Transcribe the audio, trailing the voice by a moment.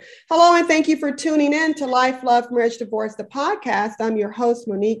Hello, and thank you for tuning in to Life, Love, Marriage, Divorce, the podcast. I'm your host,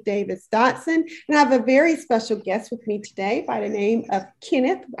 Monique Davis Dotson, and I have a very special guest with me today by the name of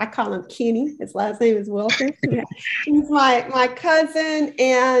Kenneth. I call him Kenny. His last name is Wilkins. He's my cousin,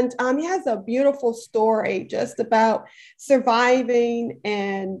 and he has a beautiful story just about surviving.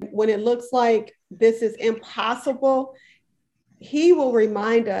 And when it looks like this is impossible, he will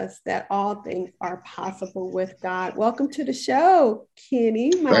remind us that all things are possible with God. Welcome to the show,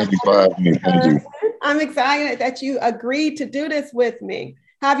 Kenny. Thank you for having me. Thank you. I'm excited that you agreed to do this with me.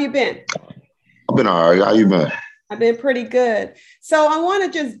 How have you been? I've been all right. How you been? I've been pretty good. So I want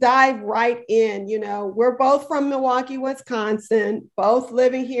to just dive right in. You know, we're both from Milwaukee, Wisconsin, both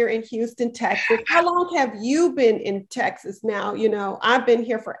living here in Houston, Texas. How long have you been in Texas now? You know, I've been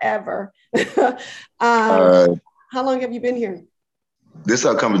here forever. How long have you been here? This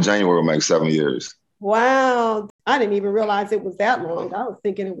upcoming January will make 7 years. Wow. I didn't even realize it was that long. I was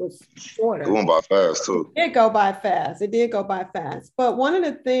thinking it was shorter. It went by fast, too. It did go by fast. It did go by fast. But one of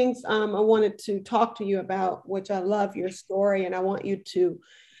the things I wanted to talk to you about, which I love your story, and I want you to,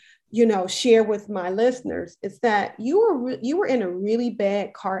 share with my listeners, is that you were in a really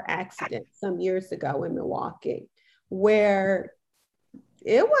bad car accident some years ago in Milwaukee, where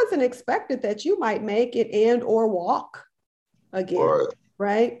it wasn't expected that you might make it and or walk again,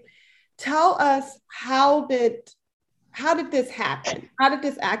 right? Tell us, how did this happen? How did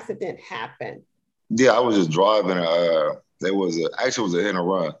this accident happen? Yeah, I was just driving. There was a hit and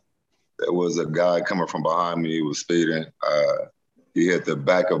run. There was a guy coming from behind me. He was speeding. He hit the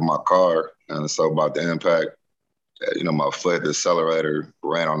back of my car, and so about the impact, my foot hit the accelerator,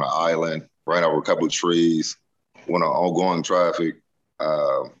 ran on the island, ran over a couple of trees, went on ongoing traffic,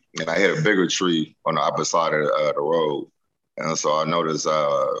 and I hit a bigger tree on the opposite side of the road. And so I noticed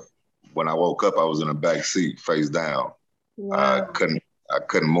when I woke up, I was in the back seat, face down. Wow. I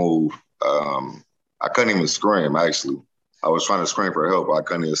couldn't move. I couldn't even scream, actually. I was trying to scream for help. I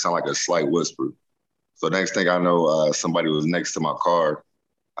couldn't even sound like a slight whisper. So next thing I know, somebody was next to my car.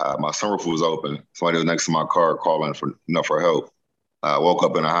 My sunroof was open. Somebody was next to my car calling for help. I woke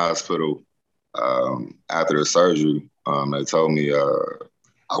up in the hospital after the surgery. They told me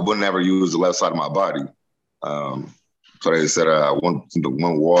I would never use the left side of my body. So they said I wouldn't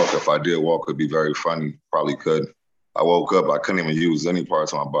walk. If I did walk, it'd be very funny. Probably could. I woke up. I couldn't even use any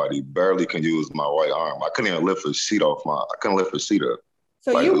parts of my body. Barely can use my right arm. I couldn't even lift a sheet off I couldn't lift a sheet up.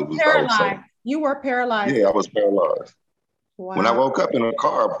 So you were paralyzed. You were paralyzed. Yeah, I was paralyzed. Wow. When I woke up in the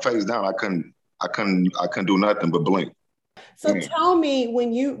car, face down, I couldn't do nothing but blink. So tell me,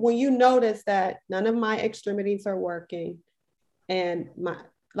 when you noticed that none of my extremities are working, and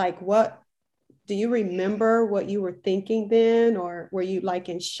what do you remember what you were thinking then, or were you like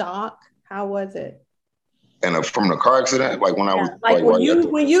in shock? How was it? And from the car accident, like when I was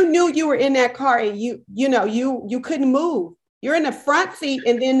when you knew you were in that car and you couldn't move. You're in the front seat,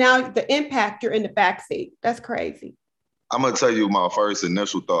 and then now the impact, you're in the back seat. That's crazy. I'm gonna tell you my first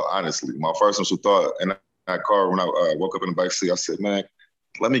initial thought. Honestly, my first initial thought in that car when I woke up in the back seat, I said, "Man,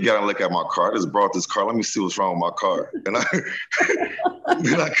 let me get and look at my car. I just brought this car. Let me see what's wrong with my car." And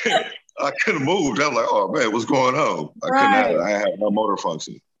I couldn't move. I was like, "Oh man, what's going on?" I had no motor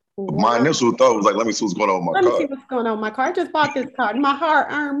function. Wow. My initial thought was like, let me see what's going on with my car. Let me see what's going on with my car. I just bought this car. My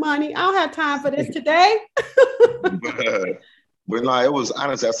hard-earned money. I don't have time for this today. but no, it was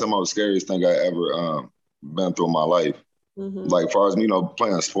honestly, that's the most scariest thing I ever been through in my life. Mm-hmm. Like, as far as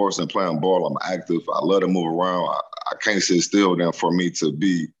playing sports and playing ball, I'm active. I love to move around. I can't sit still. Then for me to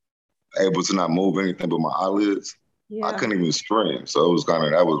be able to not move anything but my eyelids, I couldn't even scream. So it was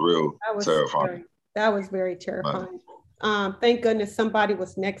that was real terrifying. That was very terrifying. Thank goodness somebody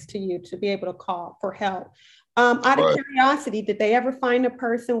was next to you to be able to call for help. Out of curiosity, did they ever find a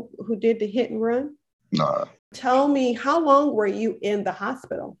person who did the hit and run? Nah. Tell me, how long were you in the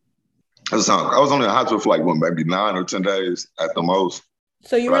hospital? I was only in the hospital for maybe 9 or 10 days at the most.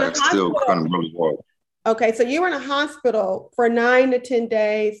 So you were in a hospital? Still couldn't really walk. Okay, so you were in a hospital for 9 to 10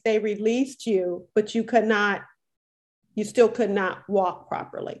 days. They released you, but you still could not walk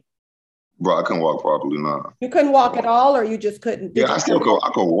properly. Bro, I couldn't walk properly, no. You couldn't walk at all, or you just couldn't? I could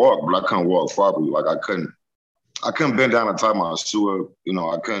walk, but I couldn't walk properly. Like I couldn't bend down and tie my shoe up.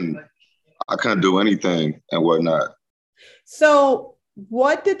 I couldn't do anything and whatnot. So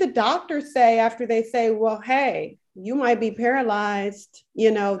what did the doctor say after they say, well, hey, you might be paralyzed,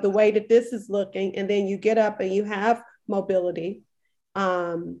 the way that this is looking, and then you get up and you have mobility?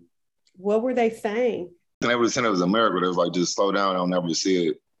 What were they saying? They were saying it was a miracle. They was like, just slow down. I'll never see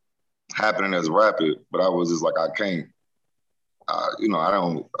it happening as rapid. But I was just like, I can't. I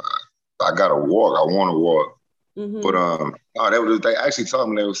gotta walk. I want to walk. But no, they actually told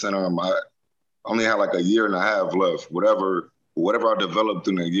me they were saying I only had like a year and a half left. Whatever I developed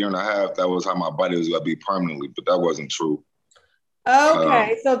in a year and a half, that was how my body was gonna be permanently. But that wasn't true.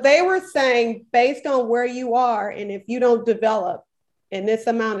 Okay, so they were saying based on where you are, and if you don't develop in this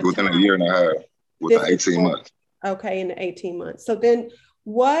amount of Within time, a year and a half, within 18 months. Okay, in the 18 months. So then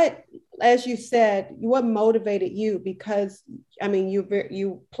what, as you said, what motivated you? Because I mean,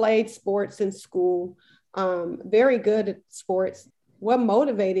 you played sports in school, very good at sports. What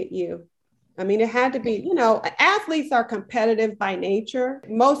motivated you? I mean, it had to be, athletes are competitive by nature.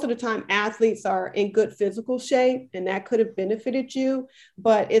 Most of the time, athletes are in good physical shape, and that could have benefited you.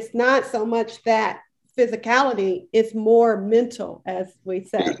 But it's not so much that physicality, it's more mental, as we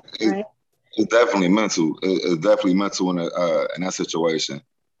say, right? It's definitely mental. It's definitely mental in that situation.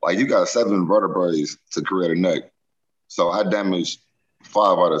 Like you got 7 vertebrae to create a neck, so I damaged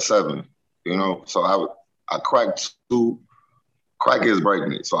 5 out of 7. So I cracked 2. Crack is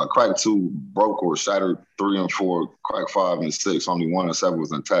breaking it. So I cracked 2, broke or shattered 3 and 4, cracked 5 and 6. Only 1 and 7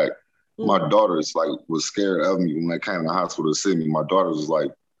 was intact. My daughters was scared of me when they came to the hospital to see me. My daughter was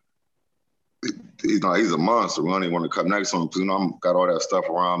like, he's a monster. We don't even want to come next to him because I'm got all that stuff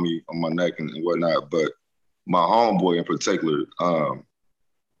around me on my neck and whatnot. But my homeboy in particular,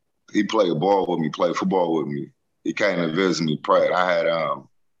 he played ball with me, played football with me. He came to visit me. Pratt. I had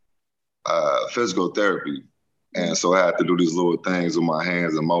physical therapy. And so I had to do these little things with my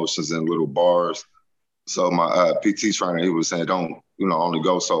hands and motions and little bars. So my PT trainer, he was saying, don't, only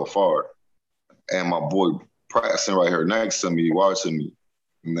go so far. And my boy practicing right here next to me, watching me.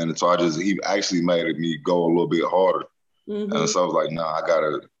 And then so he actually made me go a little bit harder. And so I was like, nah, I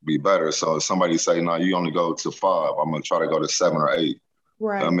gotta be better. So if somebody say, no, you only go to 5, I'm gonna try to go to 7 or 8.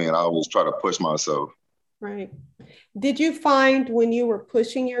 Right. I mean, I always try to push myself. Right. Did you find when you were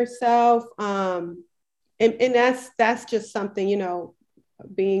pushing yourself, and that's just something,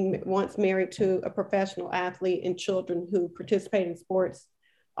 being once married to a professional athlete and children who participate in sports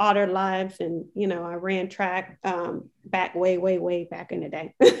all their lives. And, I ran track back way back in the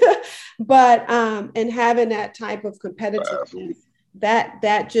day. But and having that type of competitiveness,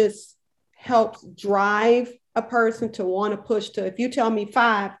 that just helps drive a person to want to push to, if you tell me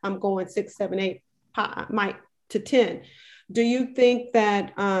 5, I'm going 6, 7, 8, might to 10. Do you think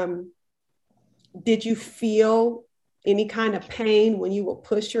that did you feel any kind of pain when you would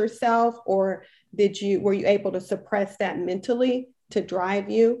push yourself, or were you able to suppress that mentally to drive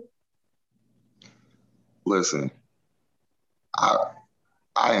you? Listen,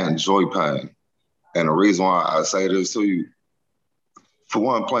 I enjoy pain. And the reason why I say this to you, for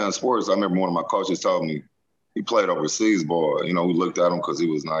one, playing sports, I remember one of my coaches told me he played overseas ball. We looked at him because he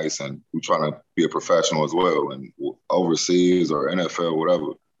was nice and we trying to be a professional as well, and overseas or NFL, whatever.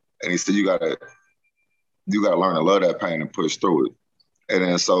 And he said, you gotta learn to love that pain and push through it. And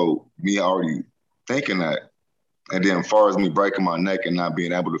then so me already thinking that, and then as far as me breaking my neck and not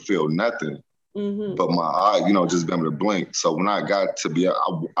being able to feel nothing, but my eye, just being able to blink. So when I got to be,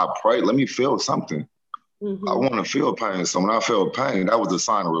 I prayed, let me feel something. I want to feel pain. So when I felt pain, that was a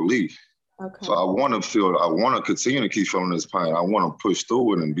sign of relief. Okay. So I want to continue to keep feeling this pain. I want to push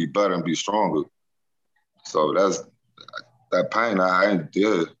through it and be better and be stronger. So that's that pain.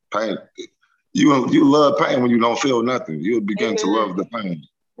 Pain. You love pain when you don't feel nothing. You'll begin to love the pain.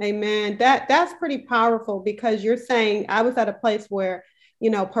 Amen. That's pretty powerful, because you're saying I was at a place where,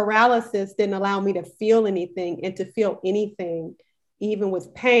 paralysis didn't allow me to feel anything, and to feel anything, even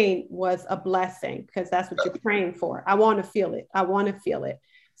with pain, was a blessing, because that's what you're praying for. I want to feel it. I want to feel it.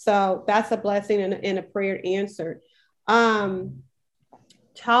 So that's a blessing and a prayer answered. Tell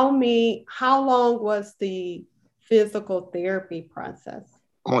me, how long was the physical therapy process?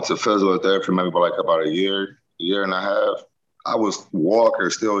 I went to physical therapy maybe about a year and a half. I was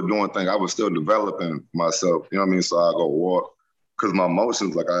walking, still doing things. I was still developing myself. You know what I mean? So I go walk because my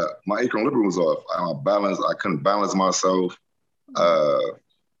emotions, my equilibrium was off. I couldn't balance myself.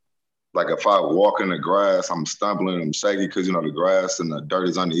 Like if I walk in the grass, I'm stumbling, I'm shaky because the grass and the dirt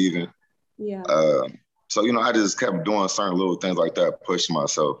is uneven. Yeah. So I just kept doing certain little things like that, pushing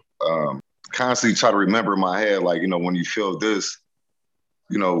myself. Constantly try to remember in my head, when you feel this,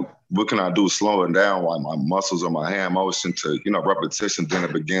 what can I do? Slowing down while my muscles or my hand motion to, repetition, then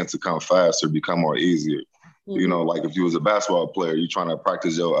it begins to come faster, become more easier. Like if you was a basketball player, you're trying to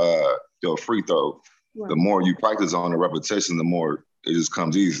practice your free throw. Right. The more you practice on the repetition, the more it just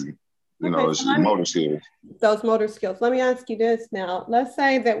comes easy. It's motor skills. Those motor skills. Let me ask you this now. Let's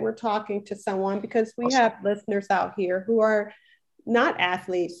say that we're talking to someone, because we have listeners out here who are not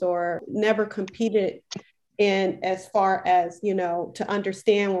athletes or never competed in, as far as, to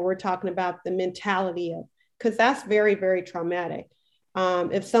understand when we're talking about the mentality of because that's very, very traumatic.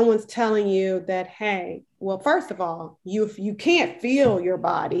 If someone's telling you that, hey, well, first of all, if you can't feel your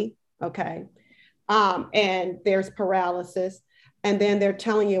body, okay, and there's paralysis, and then they're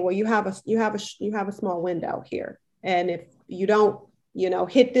telling you, well, you have a small window here, and if you don't,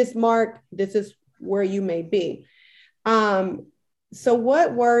 hit this mark, this is where you may be. So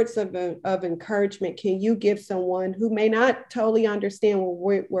what words of encouragement can you give someone who may not totally understand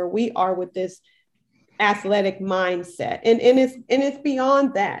where we are with this athletic mindset? And it's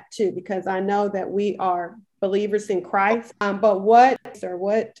beyond that too, because I know that we are believers in Christ. But what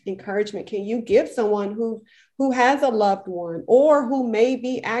encouragement can you give someone who has a loved one or who may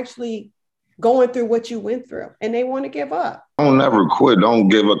be actually going through what you went through and they want to give up? Don't never quit. Don't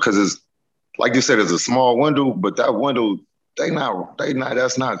give up, because it's like you said, it's a small window, but that window,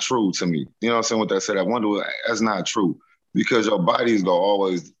 that's not true to me. You know what I'm saying? What they said, that window, that's not true, because your body's gonna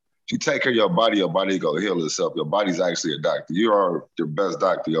always, if you take care of your body gonna heal itself. Your body's actually a doctor. You are your best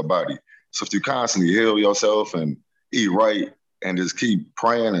doctor, your body. So if you constantly heal yourself and eat right and just keep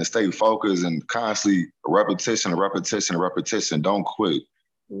praying and stay focused and constantly repetition, don't quit.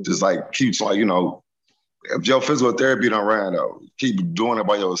 Mm-hmm. Just like keep, like, if your physical therapy done ran out, keep doing it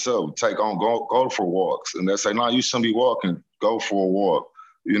by yourself. Go for walks. And they say, no, you shouldn't be walking. Go for a walk.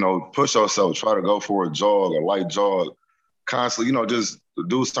 Push yourself. Try to go for a jog, a light jog. Constantly, just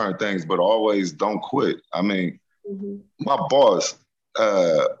do certain things, but always don't quit. I mean, my boss,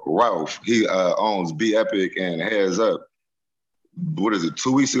 Ralph, he owns Be Epic and Heads Up. What is it,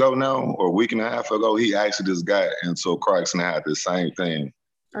 2 weeks ago now, or a week and a half ago? He actually just got into a car accident and had the same thing.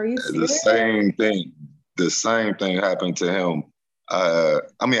 Are you serious? The same thing happened to him.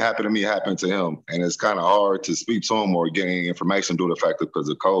 Happened to me, happened to him. And it's kind of hard to speak to him or get any information due to the fact that because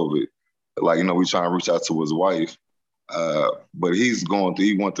of COVID. Like, we trying to reach out to his wife. But he went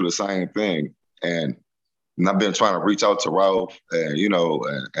through the same thing. And I've been trying to reach out to Ralph and,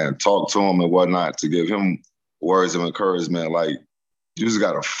 and talk to him and whatnot to give him words of encouragement. Like, you just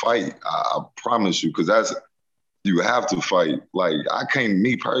got to fight. I promise you, because you have to fight. Like,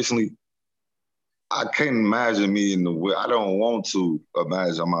 me personally, I can't imagine me in the wheel. I don't want to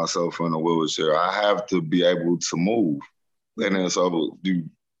imagine myself in a wheelchair. I have to be able to move. And then so you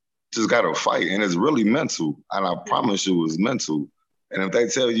just got to fight. And it's really mental. And I promise you it's mental. And if they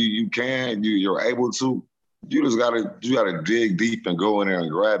tell you you can, you're able to, you gotta dig deep and go in there and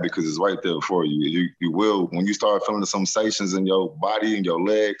grab it, because it's right there for you. You will, when you start feeling the sensations in your body and your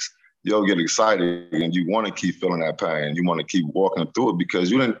legs, you'll get excited and you want to keep feeling that pain. You want to keep walking through it, because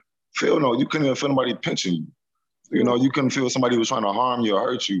you couldn't even feel nobody pinching you. You couldn't feel somebody was trying to harm you or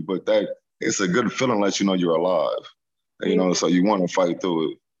hurt you, but it's a good feeling, lets you know you're alive. So you want to fight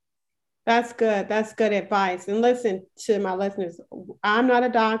through it. That's good. That's good advice. And listen to my listeners, I'm not a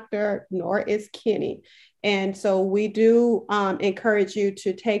doctor, nor is Kenny. And so we do encourage you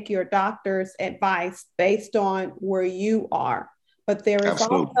to take your doctor's advice based on where you are. But there is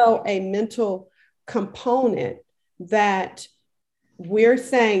also a mental component that we're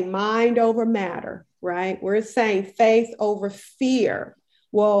saying mind over matter, right? We're saying faith over fear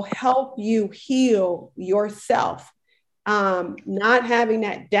will help you heal yourself. Not having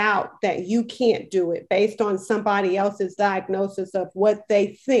that doubt that you can't do it based on somebody else's diagnosis of what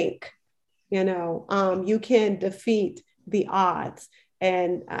they think. You can defeat the odds.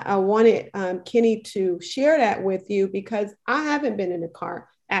 And I wanted Kenny to share that with you, because I haven't been in a car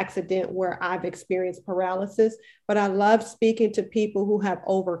accident where I've experienced paralysis, but I love speaking to people who have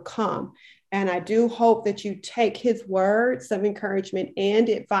overcome. And I do hope that you take his words of encouragement and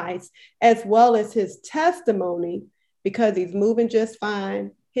advice, as well as his testimony, because he's moving just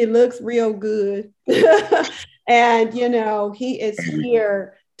fine. He looks real good. And, he is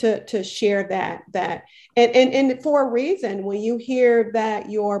here to share that. And for a reason, when you hear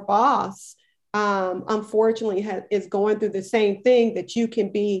that your boss, unfortunately is going through the same thing, that you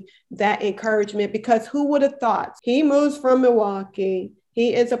can be that encouragement, because who would have thought? He moves from Milwaukee.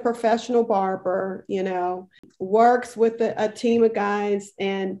 He is a professional barber, works with a team of guys,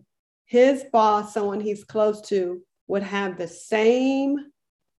 and his boss, someone he's close to, would have the same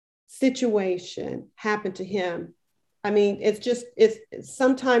situation happen to him. I mean, it's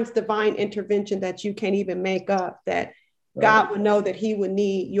sometimes divine intervention that you can't even make up, that God would know that he would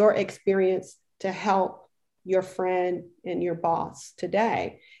need your experience to help your friend and your boss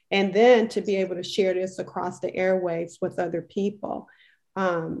today. And then to be able to share this across the airwaves with other people.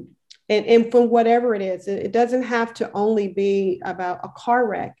 And from whatever it is, it doesn't have to only be about a car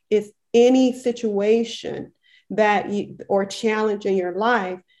wreck. It's any situation or challenge in your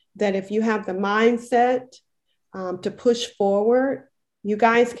life, that if you have the mindset to push forward, you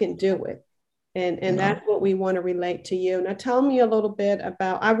guys can do it. And that's what we want to relate to you. Now, tell me a little bit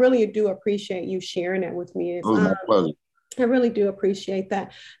about, I really do appreciate you sharing that with me. It was my pleasure. I really do appreciate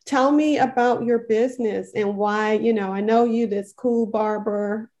that. Tell me about your business and why, I know you this cool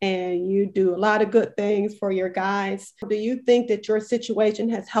barber and you do a lot of good things for your guys. Do you think that your situation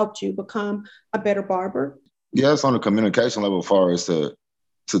has helped you become a better barber? Yes, on the communication level, as far as to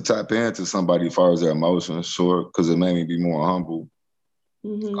tap into somebody as far as their emotions, sure, because it made me be more humble,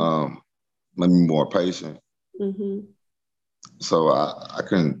 made me more patient. So I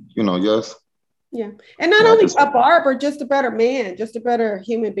can, yes. Yeah. And not only a barber, just a better man, just a better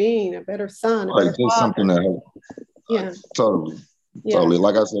human being, a better son, a better just father. Something that helps. Yeah. Totally.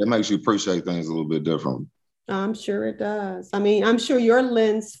 Like I said, it makes you appreciate things a little bit differently. I'm sure it does. I mean, I'm sure your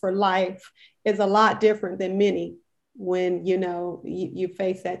lens for life is a lot different than many when, you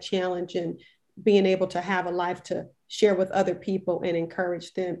face that challenge, and being able to have a life to share with other people and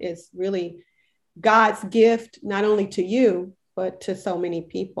encourage them is really God's gift, not only to you, but to so many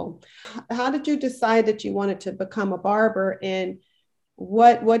people. How did you decide that you wanted to become a barber, and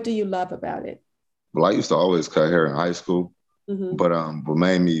what do you love about it? Well, I used to always cut hair in high school, but what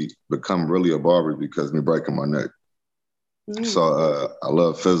made me become really a barber because of me breaking my neck. So I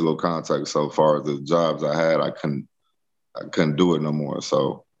love physical contact. So far as the jobs I had, I couldn't do it no more.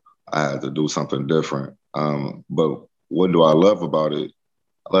 So I had to do something different. But what do I love about it?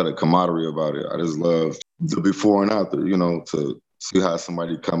 I love the camaraderie about it. I just love the before and after, to see how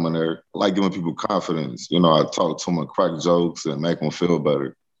somebody come in there. I like giving people confidence. I talk to them and crack jokes and make them feel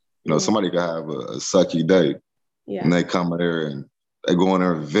better. Somebody could have a sucky day and they come in there and they go in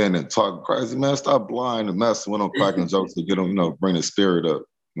there and vent and talk crazy. Man, stop lying and messing with them, cracking jokes to get them, bring the spirit up.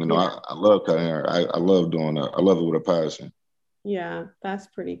 I love cutting hair. I love doing that. I love it with a passion. Yeah, that's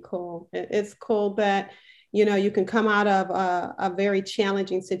pretty cool. It's cool that, you can come out of a very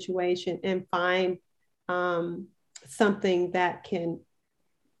challenging situation and find something that can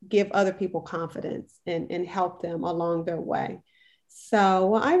give other people confidence and help them along their way. So,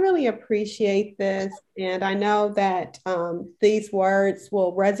 well, I really appreciate this. And I know that these words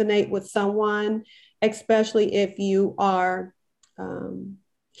will resonate with someone, especially if you are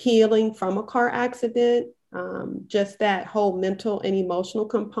healing from a car accident. Just that whole mental and emotional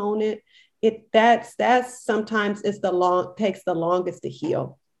component. That's sometimes takes the longest to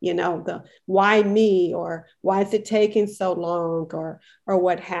heal. The why me, or why is it taking so long, or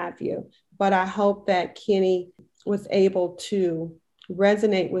what have you. But I hope that Kenny was able to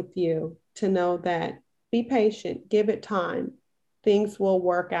resonate with you, to know that be patient, give it time. Things will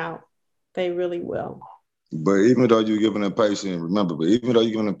work out. They really will. But even though you're giving them patience, remember, even though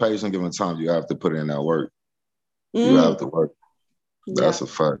you're giving them patience, giving time, you have to put in that work. You have to work. That's a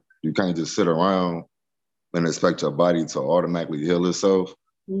fact. You can't just sit around and expect your body to automatically heal itself.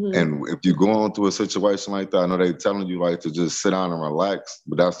 And if you're going through a situation like that, I know they're telling you like to just sit down and relax,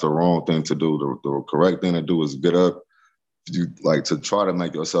 but that's the wrong thing to do. The correct thing to do is get up. You like to try to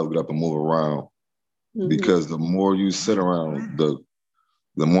make yourself get up and move around, because the more you sit around, the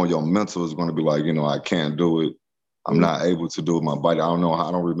more your mental is going to be like, I can't do it. I'm not able to do it. My body, I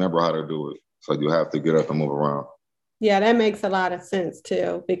don't remember how to do it. So you have to get up and move around. Yeah, that makes a lot of sense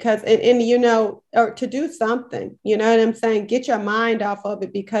too, because, or to do something, you know what I'm saying? Get your mind off of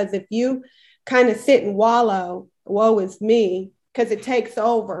it, because if you kind of sit and wallow, woe is me, because it takes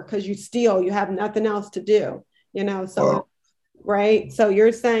over, because you have nothing else to do, so, right. So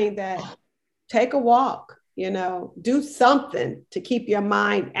you're saying that take a walk, do something to keep your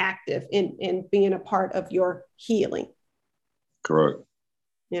mind active in being a part of your healing. Correct.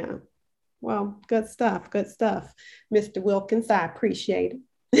 Yeah. Well, good stuff. Good stuff. Mr. Wilkins, I appreciate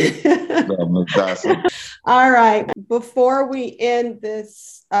it. All right. Before we end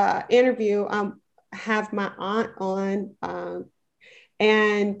this interview, I have my aunt on,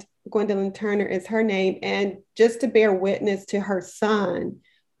 and Gwendolyn Turner is her name. And just to bear witness to her son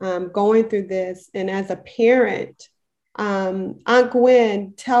going through this, and as a parent, Aunt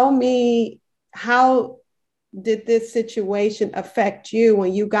Gwen, tell me, how did this situation affect you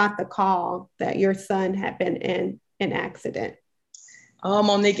when you got the call that your son had been in an accident?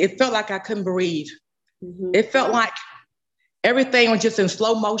 Monique, it felt like I couldn't breathe. It felt like everything was just in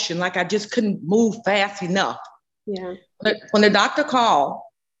slow motion, like I just couldn't move fast enough. Yeah. When the doctor called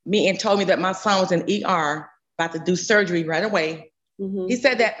me and told me that my son was in ER, about to do surgery right away, he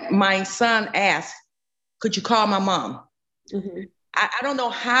said that my son asked, could you call my mom? I don't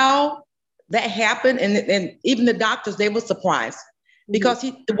know how that happened. And even the doctors, they were surprised because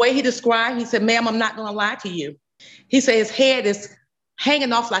the way he described, he said, ma'am, I'm not going to lie to you. He said his head is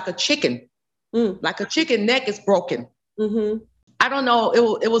hanging off like a chicken, like a chicken neck is broken. I don't know.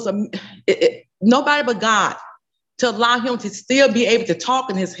 nobody but God to allow him to still be able to talk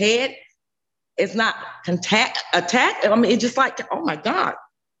in his head. It's not attack. I mean, it's just like, oh my God.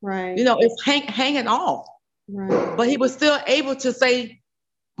 Right. You know, it's hanging off. Right. But he was still able to say,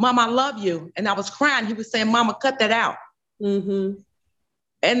 Mom, I love you. And I was crying. He was saying, Mama, cut that out. Mm-hmm.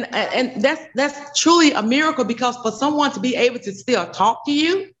 And that's truly a miracle, because for someone to be able to still talk to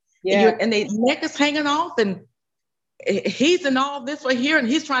you, and their neck is hanging off, and he's in all this right here, and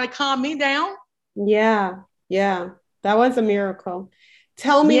he's trying to calm me down. Yeah. That was a miracle.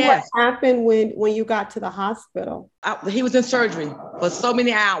 Tell me what happened when you got to the hospital. He was in surgery for so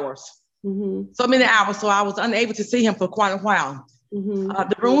many hours. Mm-hmm. So many hours. So I was unable to see him for quite a while. Mm-hmm.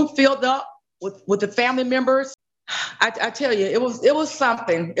 The room filled up with the family members. I tell you, it was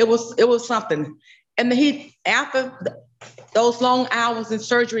something. It was something. And after those long hours in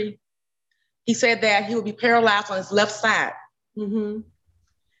surgery, he said that he would be paralyzed on his left side. Mm-hmm.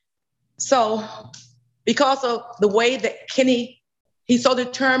 So because of the way that Kenny, he's so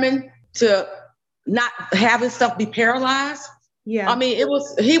determined to not have himself be paralyzed. Yeah. I mean,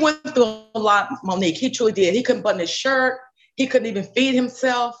 he went through a lot, Monique. He truly did. He couldn't button his shirt. He couldn't even feed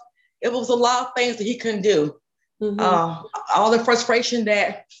himself. It was a lot of things that he couldn't do. Mm-hmm. All the frustration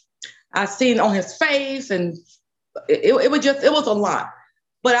that I seen on his face, and it was a lot.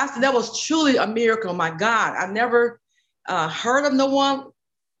 But I said that was truly a miracle. My God, I never heard of no one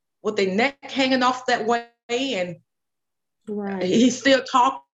with their neck hanging off that way, and he still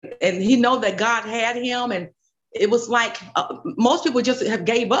talked, and he know that God had him, and it was like most people just have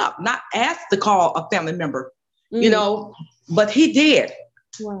gave up, not asked to call a family member, you know, but he did.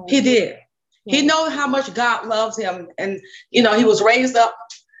 Right. He did. Right. He knows how much God loves him, and you know, he was raised up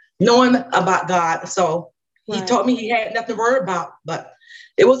knowing about God, so he told me he had nothing to worry about. But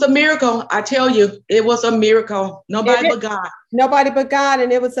it was a miracle. I tell you, it was a miracle. Nobody but God. Nobody but God.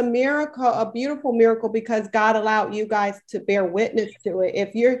 And it was a miracle, a beautiful miracle, because God allowed you guys to bear witness to it.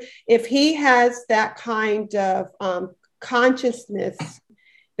 If he has that kind of consciousness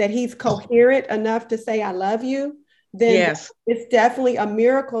that he's coherent enough to say, I love you, then it's definitely a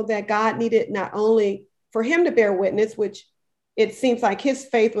miracle that God needed not only for him to bear witness, which it seems like his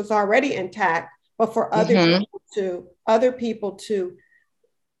faith was already intact, but for other people to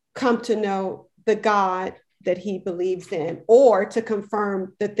come to know the God that he believes in, or to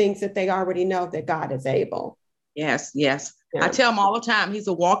confirm the things that they already know that God is able. Yes. Yeah. I tell him all the time, he's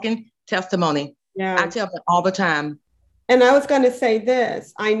a walking testimony. Yeah. I tell him all the time. And I was going to say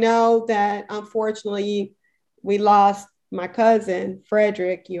this. I know that unfortunately we lost my cousin,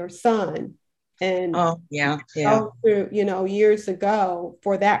 Frederick, your son. And through, you know, years ago,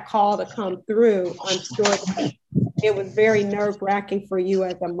 for that call to come through, I'm sure that it was very nerve-wracking for you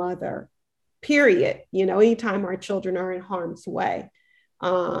as a mother, period. You know, anytime our children are in harm's way.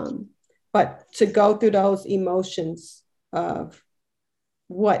 But to go through those emotions of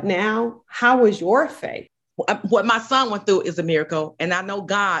what now? How was your faith? What my son went through is a miracle. And I know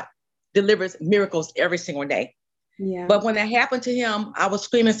God delivers miracles every single day. Yeah. But when that happened to him, I was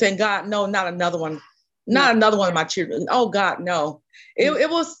screaming, saying, God, no, not another one. Not another one of my children. Oh, God, no. It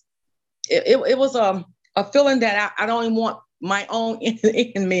was a feeling that I don't even want my own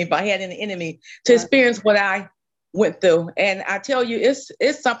enemy, if I had an enemy, to experience what I went through. And I tell you,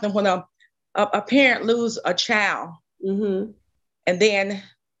 it's something when a parent lose a child, and then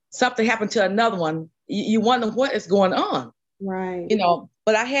something happened to another one, you wonder what is going on. Right. You know,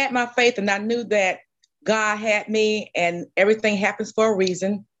 but I had my faith, and I knew that God had me, and everything happens for a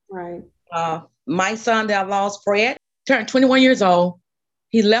reason. Right. My son that I lost, Fred, turned 21 years old.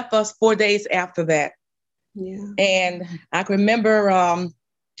 He left us 4 days after that. Yeah. And I can remember on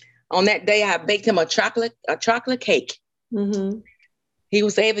that day, I baked him a chocolate cake. Mm-hmm. He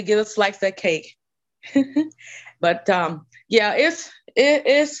was able to get a slice of that cake. But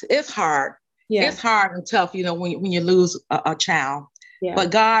it's hard. Yeah. It's hard and tough, you know, when you lose a child. Yeah.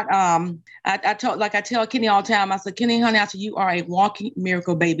 But God, I tell Kenny all the time, I said, Kenny, honey, I said, you are a walking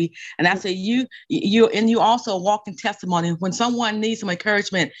miracle, baby. And I said, you also a walking testimony. When someone needs some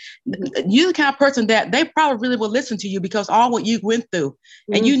encouragement, you're the kind of person that they probably really will listen to you, because all what you went through.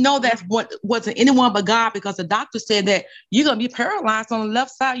 And you know that's what wasn't anyone but God, because the doctor said that you're going to be paralyzed on the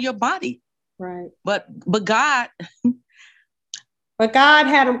left side of your body. Right. But God. But God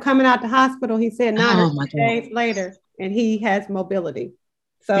had him coming out the hospital, he said, 9 days later. And he has mobility.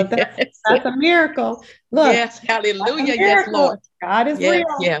 So that's a miracle. Look, yes, hallelujah. Yes, Lord. God is real.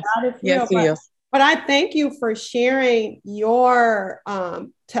 Yes, God is yes, real. He is. But I thank you for sharing your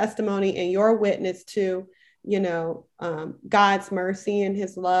testimony and your witness to God's mercy and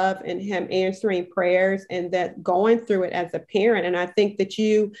his love and him answering prayers and that going through it as a parent. And I think that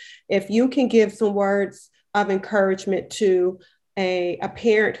if you can give some words of encouragement to a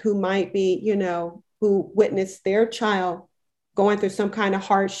parent who might be, who witnessed their child going through some kind of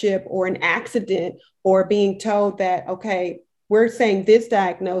hardship or an accident or being told that, okay, we're saying this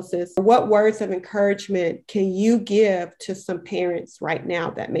diagnosis, what words of encouragement can you give to some parents right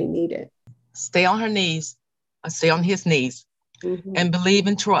now that may need it? Stay on her knees, or stay on his knees, and believe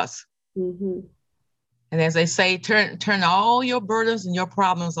and trust. And as they say, turn all your burdens and your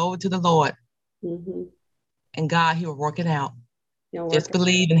problems over to the Lord. And God, he will work it out. Just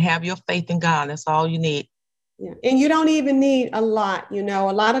believe and have your faith in God. That's all you need. Yeah. And you don't even need a lot, a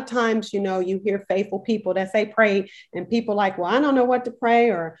lot of times, you hear faithful people that say pray and people like, well, I don't know what to pray,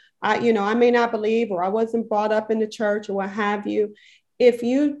 or I may not believe, or I wasn't brought up in the church or what have you. If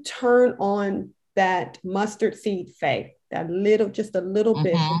you turn on that mustard seed faith, just a little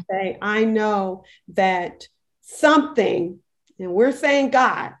bit, and say, I know that something, and we're saying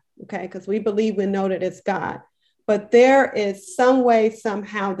God, okay, because we believe we know that it's God, but there is some way,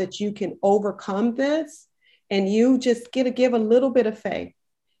 somehow that you can overcome this. And you just give a little bit of faith,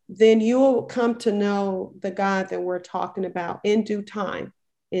 then you'll come to know the God that we're talking about in due time.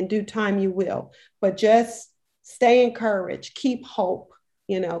 In due time, you will. But just stay encouraged, keep hope,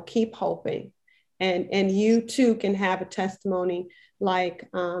 keep hoping. And you too can have a testimony like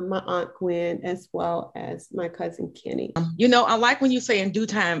my Aunt Gwen, as well as my cousin Kenny. I like when you say in due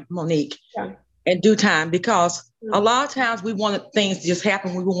time, Monique. Yeah. In due time, because a lot of times we want things to just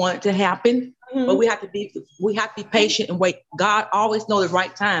happen. We want it to happen. But we have to be patient and wait. God always knows the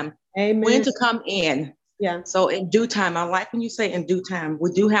right time. Amen. When to come in. Yeah. So in due time, I like when you say in due time,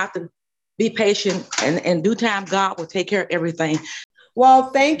 we do have to be patient, and in due time, God will take care of everything. Well,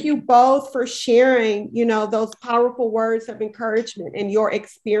 thank you both for sharing, those powerful words of encouragement and your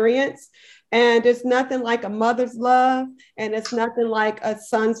experience. And it's nothing like a mother's love, and it's nothing like a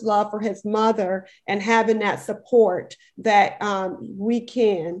son's love for his mother, and having that support that we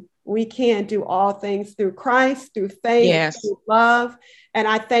can do all things through Christ, through faith, yes, through love. And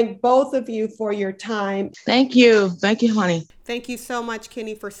I thank both of you for your time. Thank you. Thank you, honey. Thank you so much,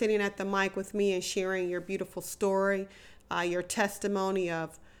 Kenny, for sitting at the mic with me and sharing your beautiful story, your testimony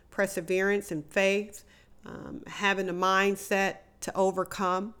of perseverance and faith, having a mindset to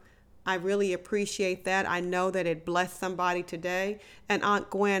overcome. I really appreciate that. I know that it blessed somebody today. And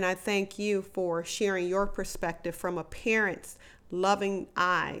Aunt Gwen, I thank you for sharing your perspective from a parent's loving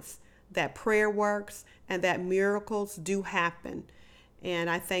eyes, that prayer works and that miracles do happen. And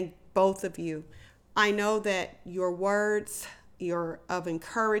I thank both of you. I know that your words, of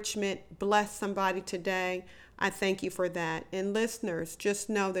encouragement, bless somebody today. I thank you for that. And listeners,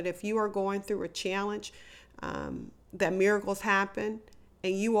 just know that if you are going through a challenge, that miracles happen,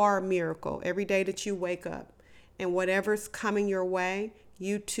 and you are a miracle every day that you wake up. And whatever's coming your way,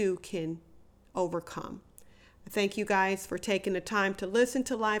 you too can overcome. Thank you guys for taking the time to listen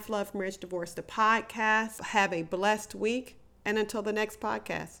to Life, Love, Marriage, Divorce, the podcast. Have a blessed week. And until the next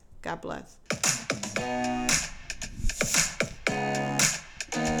podcast, God bless.